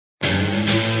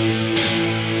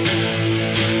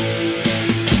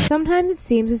Sometimes it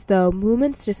seems as though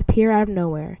movements just appear out of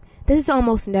nowhere. This is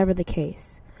almost never the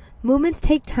case. Movements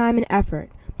take time and effort,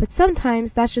 but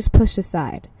sometimes that's just pushed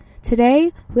aside.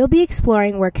 Today, we'll be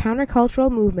exploring where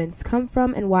countercultural movements come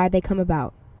from and why they come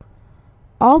about.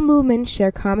 All movements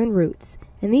share common roots,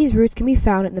 and these roots can be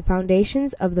found in the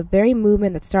foundations of the very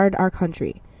movement that started our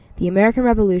country, the American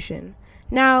Revolution.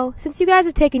 Now, since you guys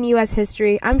have taken U.S.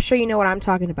 history, I'm sure you know what I'm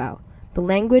talking about. The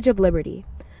language of liberty.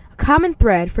 A common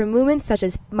thread for movements such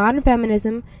as modern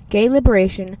feminism, gay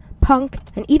liberation, punk,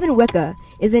 and even Wicca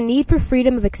is the need for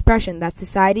freedom of expression that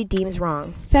society deems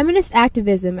wrong. Feminist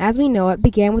activism, as we know it,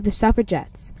 began with the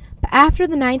suffragettes. But after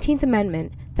the 19th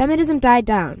Amendment, feminism died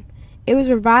down. It was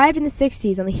revived in the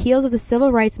 60s on the heels of the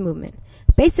civil rights movement.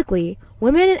 Basically,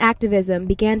 women in activism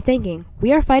began thinking,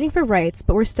 we are fighting for rights,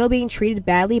 but we're still being treated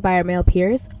badly by our male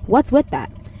peers? What's with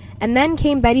that? And then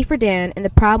came Betty Friedan and the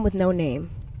problem with no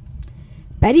name.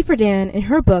 Betty Friedan, in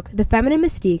her book, The Feminine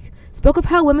Mystique, spoke of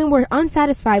how women were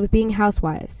unsatisfied with being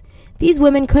housewives. These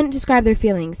women couldn't describe their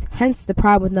feelings, hence the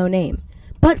problem with no name.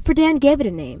 But Friedan gave it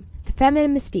a name, The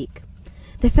Feminine Mystique.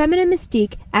 The feminine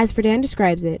mystique, as Friedan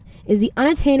describes it, is the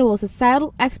unattainable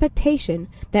societal expectation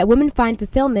that women find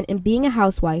fulfillment in being a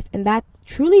housewife and that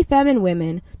truly feminine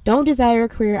women don't desire a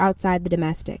career outside the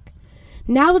domestic.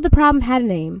 Now that the problem had a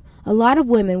name, a lot of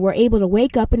women were able to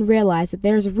wake up and realize that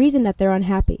there is a reason that they're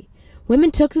unhappy.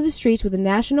 Women took to the streets with the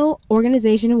National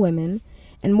Organization of Women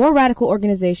and more radical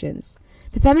organizations.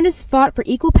 The feminists fought for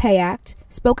Equal Pay Act,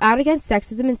 spoke out against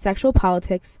sexism and sexual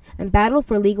politics, and battled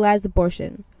for legalized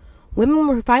abortion. Women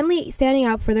were finally standing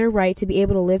up for their right to be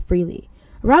able to live freely.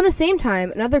 Around the same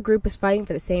time, another group was fighting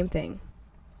for the same thing.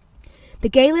 The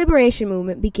gay liberation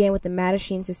movement began with the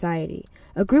Mattachine Society,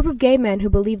 a group of gay men who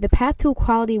believed the path to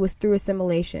equality was through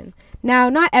assimilation. Now,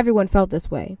 not everyone felt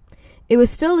this way. It was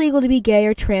still legal to be gay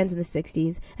or trans in the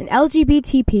 60s, and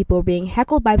LGBT people were being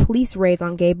heckled by police raids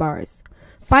on gay bars.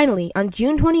 Finally, on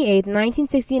June 28,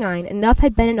 1969, enough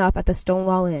had been enough at the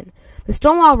Stonewall Inn. The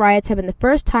Stonewall riots had been the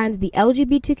first times the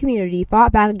LGBT community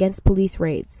fought back against police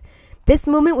raids. This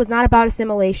movement was not about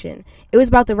assimilation. It was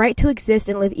about the right to exist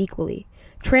and live equally.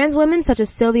 Trans women such as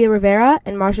Sylvia Rivera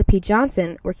and Marsha P.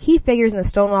 Johnson were key figures in the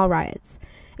Stonewall riots.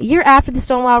 A year after the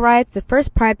Stonewall riots, the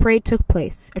first Pride Parade took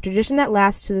place, a tradition that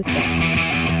lasts to this day.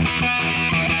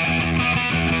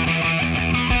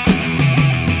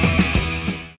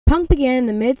 Punk began in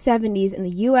the mid-70s in the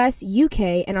US,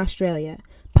 UK, and Australia.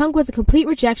 Punk was a complete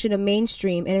rejection of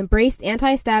mainstream and embraced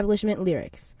anti-establishment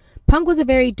lyrics. Punk was a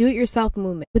very do-it-yourself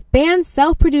movement, with bands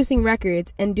self-producing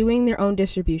records and doing their own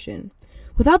distribution.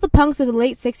 Without the punks of the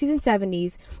late 60s and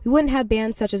 70s, we wouldn't have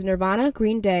bands such as Nirvana,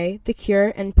 Green Day, The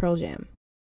Cure, and Pearl Jam.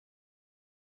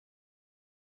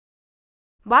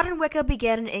 Modern Wicca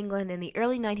began in England in the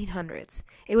early 1900s.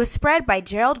 It was spread by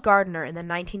Gerald Gardner in the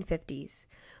 1950s.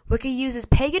 Wicca uses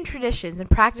pagan traditions and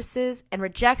practices and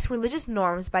rejects religious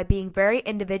norms by being very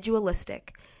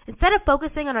individualistic. Instead of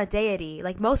focusing on a deity,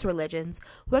 like most religions,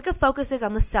 Wicca focuses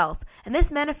on the self, and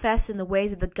this manifests in the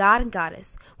ways of the god and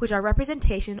goddess, which are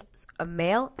representations of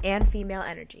male and female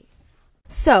energy.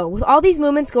 So, with all these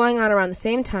movements going on around the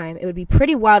same time, it would be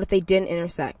pretty wild if they didn't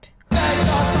intersect.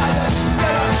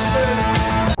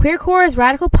 Queercore is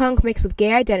radical punk mixed with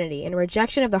gay identity and a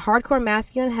rejection of the hardcore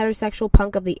masculine heterosexual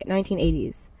punk of the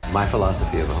 1980s. My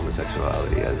philosophy of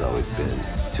homosexuality has always been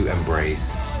to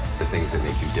embrace the things that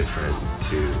make you different,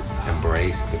 to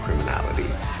embrace the criminality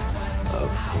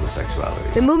of homosexuality.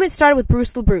 The movement started with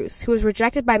Bruce LaBruce, who was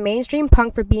rejected by mainstream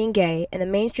punk for being gay and the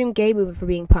mainstream gay movement for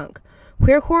being punk.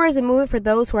 Queercore is a movement for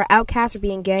those who are outcasts for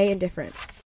being gay and different.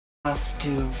 Us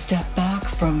to step back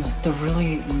from the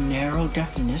really narrow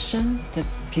definition that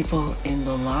people in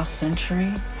the last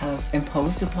century have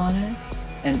imposed upon it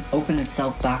and open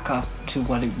itself back up to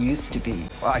what it used to be.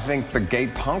 Well, I think the gay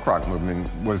punk rock movement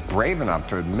was brave enough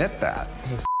to admit that.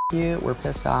 Hey, you, we're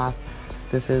pissed off.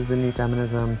 This is the new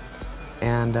feminism,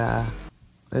 and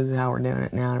this is how we're doing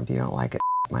it now, and if you don't like it,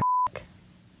 my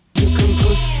You can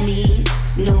push me,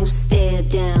 no stare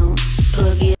down,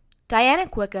 plug it.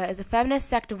 Dianic Wicca is a feminist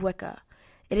sect of Wicca.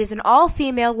 It is an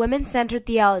all-female, women-centered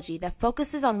theology that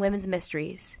focuses on women's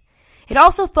mysteries. It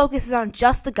also focuses on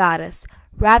just the goddess,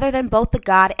 rather than both the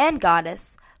god and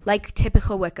goddess, like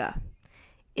typical Wicca.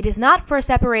 It is not for a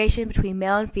separation between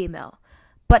male and female,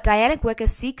 but Dianic Wicca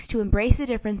seeks to embrace the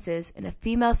differences in a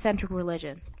female-centric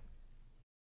religion.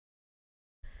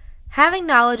 Having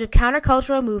knowledge of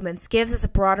countercultural movements gives us a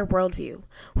broader worldview.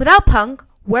 Without punk,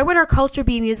 where would our culture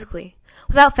be musically?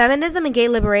 Without feminism and gay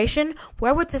liberation,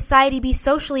 where would society be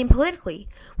socially and politically?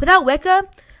 Without Wicca,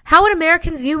 how would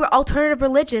Americans view alternative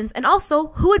religions, and also,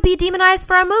 who would be demonized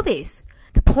for our movies?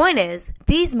 The point is,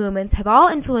 these movements have all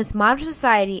influenced modern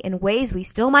society in ways we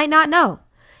still might not know.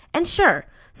 And sure,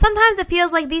 sometimes it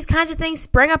feels like these kinds of things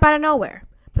spring up out of nowhere,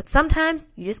 but sometimes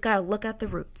you just gotta look at the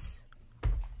roots.